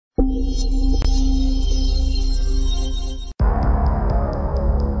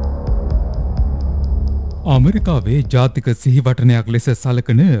අමරිකාවේ ජාතික සිහිවටනයක් ලෙස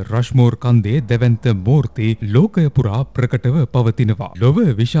සලකන රෂ්මෝර් කන්දේ දැවැන්ත මූර්ති ලෝකය පුරා ප්‍රකටව පවතිනවා. ලොව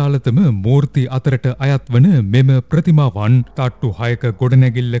විශාලතම මූර්ති අතරට අයත් වන මෙම ප්‍රතිමාවන් තට්ටු 6ක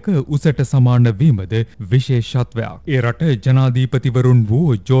ගොඩනැගිල්ලක උසට සමාන වීමද විශේෂත්වයක්. ඒ රට ජනාධිපතිවරුන්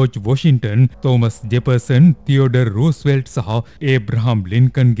වූ ජෝර්ජ් වොෂින්ටන්, තෝමස් ජෙපර්සන්, තියෝඩර් රූස්වෙල්ට් සහ ඒබ්‍රහම්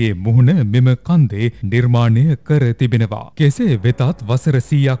ලින්කන්ගේ මුහුණ මෙම කන්දේ නිර්මාණය කර තිබෙනවා. කෙසේ වෙතත් වසර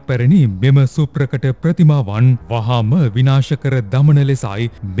 100ක් පැරණි මෙම සුප්‍රකට ප්‍රතිමාවන් වහාම විනාශ කර දමන ලෙසයි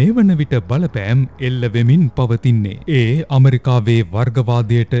මේ වන විට බලපෑම් එල්ල වෙමින් පවතින්නේ. ඒ අමරිකාවේ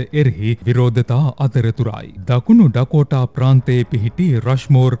වර්ගවාදයට එරෙහි විරෝධතා අතරතුරයි. දකුණු ඩකෝටා ප්‍රාන්තයේ පිහිටි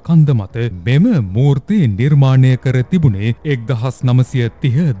රෂ්මෝර් කන්ද මත මෙම මූර්ති නිර්මාණය කර තිබුණේ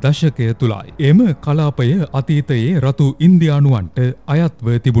 1930 දශකය තුලයි. එම කලාපය අතීතයේ රතු ඉන්දියානුවන්ට අයත්ව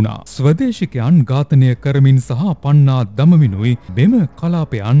තිබුණා. ස්වදේශිකයන් ඝාතනය කරමින් සහ පන්නා දමමිනුයි මෙම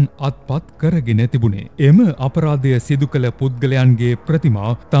කලාපයන් අත්පත් කරගෙන තිබුණේ. එම අපරාධය සිදු කළ පුද්ගලයන්ගේ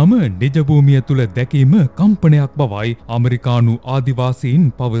ප්‍රතිමා තම නිජ භූමිය තුල දැකීම කම්පනයක් බවයි අමරිකානු ආදිවාසීන්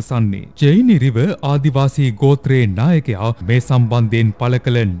පවසන්නේ. චෙයිනි රිව ආදිවාසී ගෝත්‍රයේ නායකයා මේ සම්බන්ධයෙන් පළ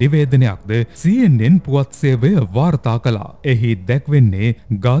කළ නිවේදනයක්ද CNN පුවත් සේවය වාර්තා කළා. එහි දැක්වෙන්නේ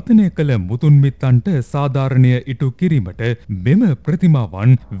ඝාතනය කළ මුතුන් මිත්තන්ට සාධාරණය ඉටු කිරීමට මෙම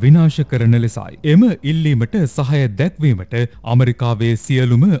ප්‍රතිමාවන් විනාශ කරන ලෙසයි. එම ඉල්ලීමට සහාය දැක්වීමට අමරිකාවේ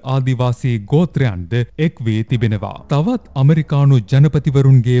සියලුම ආදිවාසී ගෝත්‍රයන්ද එක් වී තිබෙනවා. තවත් අමරිකානු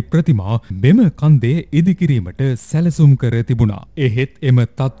ජනපතිවරුන්ගේ ප්‍රතිමා මෙම කන්දේ ඉදිකිරීමට සැලසුම් කර තිබුණා. එහෙත් එම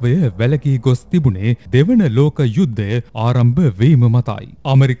තත්වය වැළකී ගොස් තිබුණේ දෙවන ලෝක යුද්ධය ආරම්භ වීම මතයි.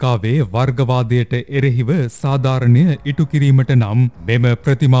 අමරිකාවේ වර්ගවාදයට එරෙහිව සාධාරණය ඉටු කිරීමට නම් මෙම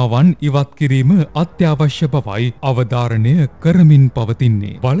ප්‍රතිමාවන් ඉවත් කිරීම අත්‍යවශ්‍ය බවයි අවධාරණය කරමින්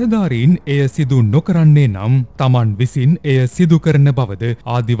පවතින්නේ. බලධාරීන් එය සිදු නොකරන්නේ නම් තමන් විසින් එය සිදු කරන බවද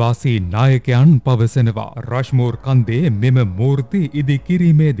ආදිවාසී නායකයන් පවසනවා. රෂ්මෝර් කන්දේ මෙම මූර්ති ඉදි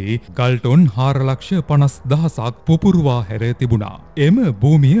කිරීමේදී ගල්ටොන් 4,50,000ක් පුපුරුවා හැර තිබුණා. එම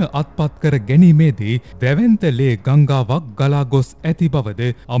භූමිය අත්පත් කර ගැනීමේදී දැවැන්ත ලේ ගංගාවක් ගලා ගොස් ඇති බවද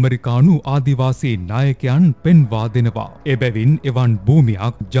අමරිකානු ආදිවාසී නායකයන් පෙන්වා දෙනවා. එබැවින් එවන්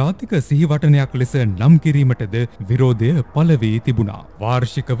භූමියක් ජාතික සිහිවටනයක් ලෙස නම් කිරීමටද විරෝධය පළ වී තිබුණා.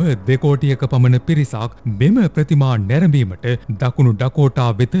 වාර්ෂිකව 2 කෝටියක පමණ පිරිසක් මෙම ප්‍රතිමා නැරඹීමට දකුණු ඩකෝටා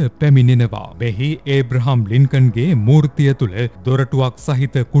වෙත පැමිණෙනවා. මෙහි ඒබ්‍රහම් ලින්කන්ගේ මූර්තිය තුල දොරටුවක්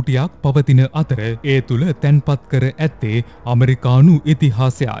සහිත කුටියක් පවතින අතර ඒ තුල තැන්පත් කර ඇත්තේ අමරිකානු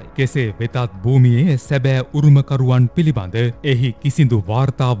ඉතිහාසයයි. කෙසේ වෙතත් භූමියේ සැබෑ උරුමකරුවන් පිළිබඳ එහි කිසිදු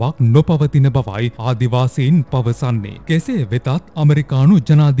වාර්තාවක් නොපවතින බවයි ආදිවාසීන් පවසන්නේ. කෙසේ වෙතත් අමරිකානු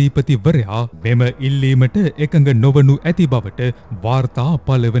ජනාධිපතිවරයා මෙම ඉල්ලීමට එකඟ නොවනු ඇති බවට වාර්තා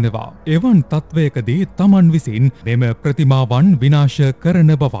පළවෙනවා. එවන් තත්වයකදී තමන් විසින් මෙම ප්‍රතිමාවන් විනාශ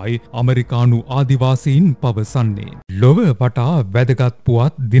කරන බවයි අමරිකානු ආදිවාසීන් පවසන්නේ. ලොව වටා වැදගත්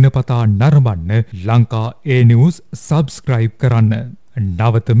පුවත් දිනපතා නරඹන්න LankaAnews සබ්ස්ක්‍රයිබ් කරන්න.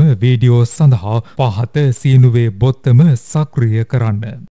 නවතම වීඩියෝ සඳහා පහත සීනුවේ බොත්තම සක්‍රිය කරන්න.